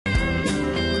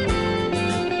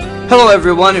Hello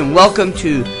everyone, and welcome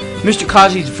to Mr.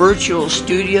 CAUSEY'S virtual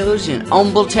studios in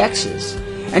Humble, Texas.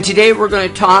 And today we're going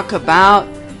to talk about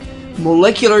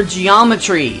molecular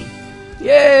geometry.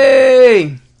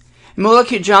 Yay!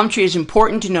 Molecular geometry is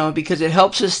important to know because it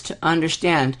helps us to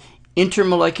understand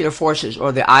intermolecular forces,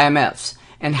 or the IMFs,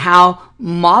 and how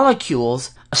molecules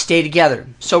stay together.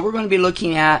 So we're going to be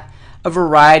looking at a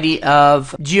variety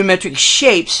of geometric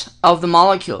shapes of the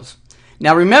molecules.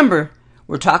 Now remember,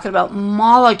 we're talking about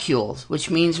molecules, which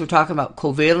means we're talking about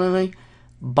covalently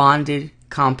bonded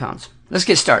compounds. Let's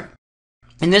get started.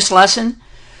 In this lesson,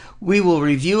 we will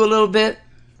review a little bit.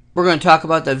 We're going to talk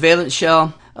about the valence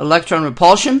shell electron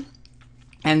repulsion,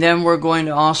 and then we're going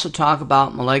to also talk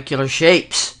about molecular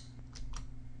shapes.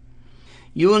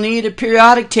 You will need a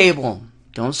periodic table.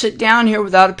 Don't sit down here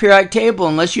without a periodic table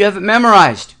unless you have it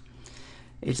memorized.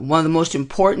 It's one of the most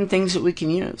important things that we can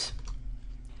use.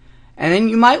 And then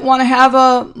you might want to have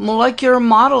a molecular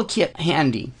model kit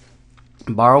handy.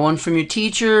 Borrow one from your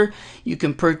teacher. You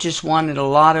can purchase one at a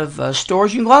lot of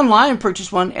stores. You can go online and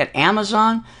purchase one at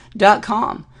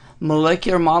Amazon.com.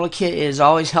 Molecular model kit is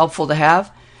always helpful to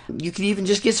have. You can even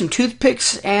just get some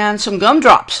toothpicks and some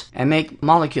gumdrops and make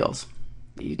molecules.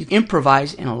 You can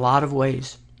improvise in a lot of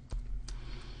ways.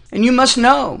 And you must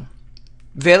know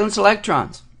valence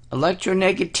electrons,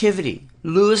 electronegativity,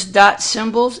 Lewis dot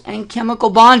symbols, and chemical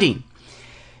bonding.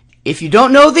 If you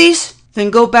don't know these,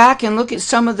 then go back and look at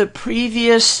some of the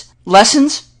previous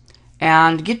lessons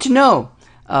and get to know,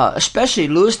 especially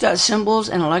Lewis dot symbols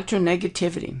and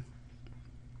electronegativity.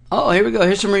 Oh, here we go.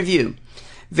 Here's some review.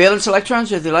 Valence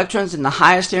electrons are the electrons in the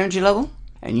highest energy level,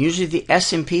 and usually the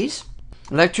S and Ps.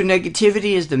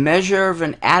 Electronegativity is the measure of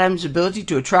an atom's ability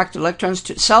to attract electrons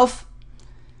to itself,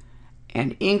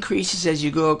 and increases as you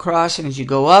go across and as you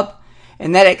go up.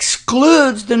 And that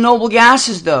excludes the noble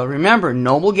gases, though. Remember,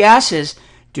 noble gases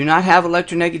do not have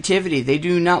electronegativity. They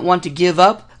do not want to give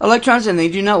up electrons, and they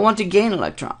do not want to gain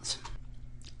electrons.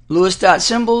 Lewis dot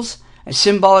symbols, a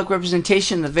symbolic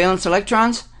representation of the valence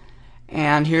electrons.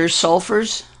 And here's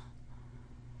sulfur's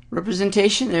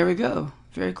representation. There we go.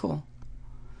 Very cool.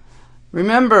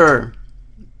 Remember,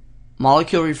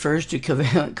 molecule refers to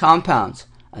covalent compounds,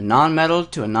 a nonmetal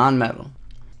to a nonmetal.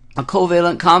 A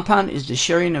covalent compound is the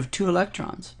sharing of two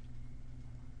electrons.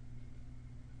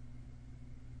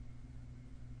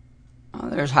 Oh,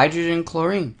 there's hydrogen and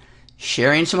chlorine,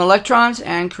 sharing some electrons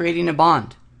and creating a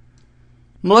bond.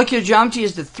 Molecular geometry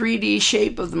is the 3D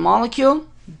shape of the molecule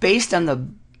based on the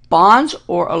bonds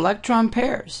or electron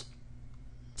pairs.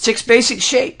 6 basic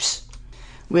shapes.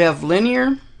 We have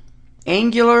linear,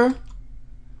 angular,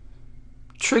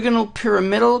 trigonal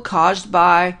pyramidal caused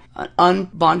by an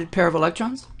unbonded pair of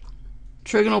electrons,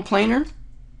 trigonal planar,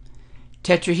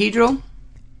 tetrahedral,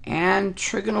 and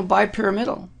trigonal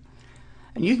bipyramidal.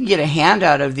 And you can get a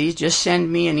handout of these. Just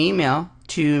send me an email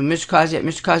to mrcausey at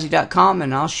mrcausey.com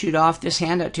and I'll shoot off this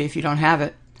handout to you if you don't have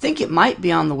it. I think it might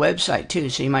be on the website too,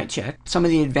 so you might check. Some of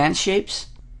the advanced shapes.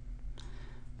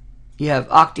 You have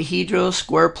octahedral,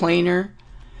 square planar,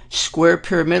 square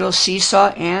pyramidal, seesaw,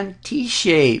 and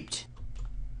T-shaped.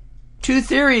 2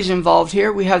 theories involved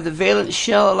here. We have the valence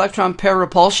shell electron pair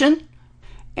repulsion,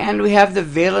 and we have the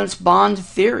valence bond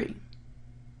theory.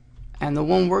 And the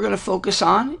one we're going to focus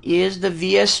on is the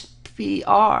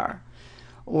VSEPR,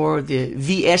 or the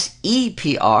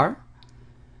VSEPR,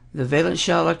 the valence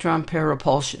shell electron pair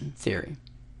repulsion theory.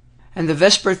 And the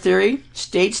VSEPR theory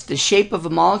states the shape of a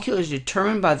molecule is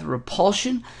determined by the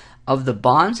repulsion of the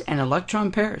bonds and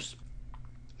electron pairs.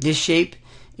 This shape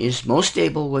is most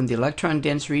stable when the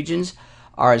electron-dense regions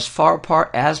are as far apart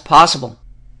as possible.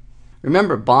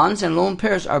 Remember, bonds and lone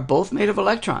pairs are both made of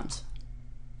electrons.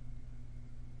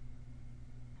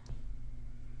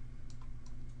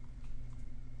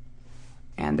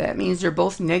 And that means they're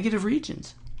both negative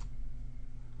regions.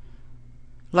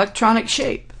 Electronic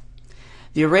shape.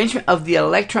 The arrangement of the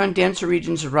electron-dense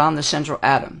regions around the central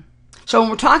atom. So when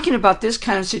we're talking about this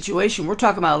kind of situation, we're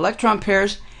talking about electron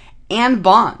pairs and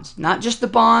bonds. Not just the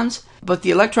bonds, but the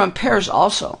electron pairs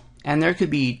also. And there could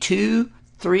be 2,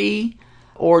 3,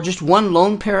 or just one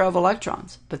lone pair of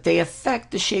electrons, but they affect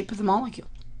the shape of the molecule.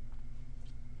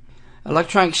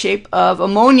 Electronic shape of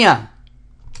ammonia.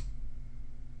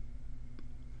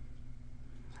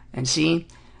 And see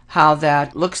how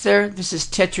that looks there? This is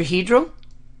tetrahedral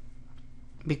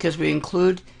because we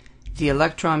include the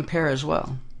electron pair as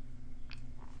well.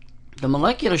 The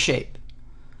molecular shape.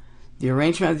 The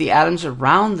arrangement of the atoms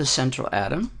around the central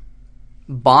atom.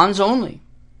 Bonds only.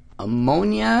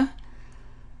 Ammonia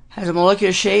has a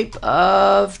molecular shape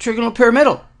of trigonal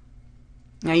pyramidal.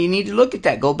 Now you need to look at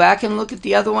that. Go back and look at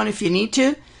the other one if you need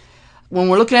to. when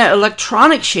we're looking at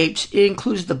electronic shapes, it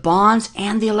includes the bonds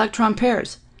and the electron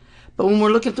pairs. But when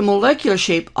we're looking at the molecular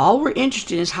shape, all we're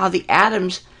interested in is how the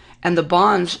atoms and the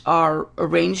bonds are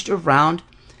arranged around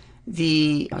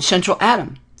the central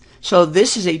atom. So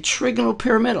this is a trigonal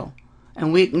pyramidal,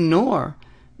 and we ignore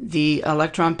the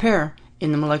electron pair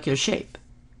in the molecular shape.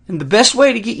 And the best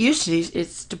way to get used to these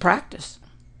is to practice.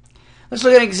 Let's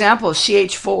look at an example of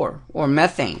CH4, or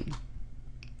methane.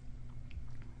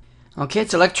 Okay,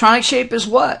 its electronic shape is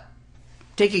what?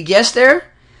 Take a guess there.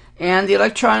 And the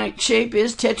electronic shape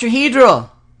is tetrahedral.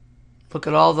 Look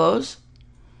at all those.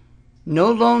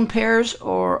 No lone pairs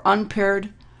or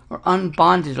unpaired or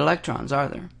unbonded electrons, are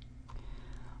there?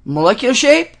 Molecular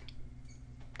shape?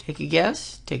 Take a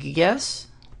guess. Take a guess.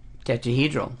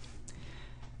 Tetrahedral.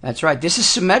 That's right. This is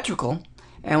symmetrical.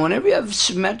 And whenever you have a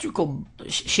symmetrical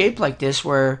shape like this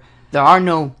where there are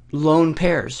no lone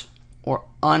pairs or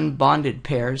unbonded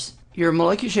pairs, your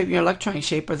molecular shape and your electronic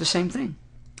shape are the same thing.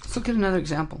 Let's look at another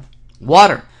example.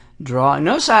 Water.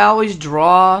 Notice I always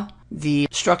draw the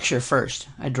structure first.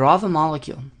 I draw the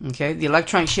molecule. Okay. The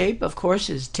electronic shape, of course,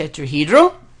 is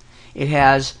tetrahedral. It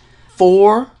has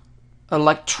 4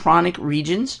 electronic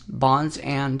regions, bonds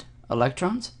and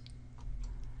electrons.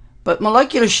 But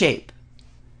molecular shape,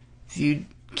 if you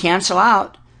cancel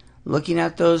out looking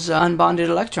at those unbonded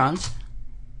electrons,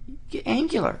 you get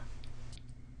angular.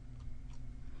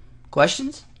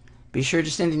 Questions? Be sure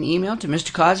to send an email to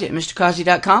Mr. Causey at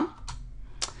mrcausey.com,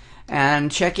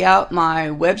 and check out my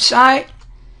website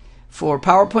for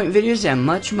PowerPoint videos and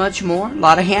much, much more. A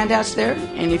lot of handouts there.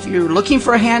 And if you're looking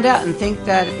for a handout and think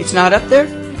that it's not up there,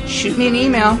 shoot me an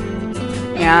email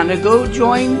and go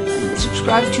join and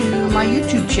subscribe to my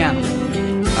YouTube channel.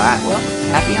 Alright, well,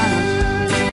 happy on.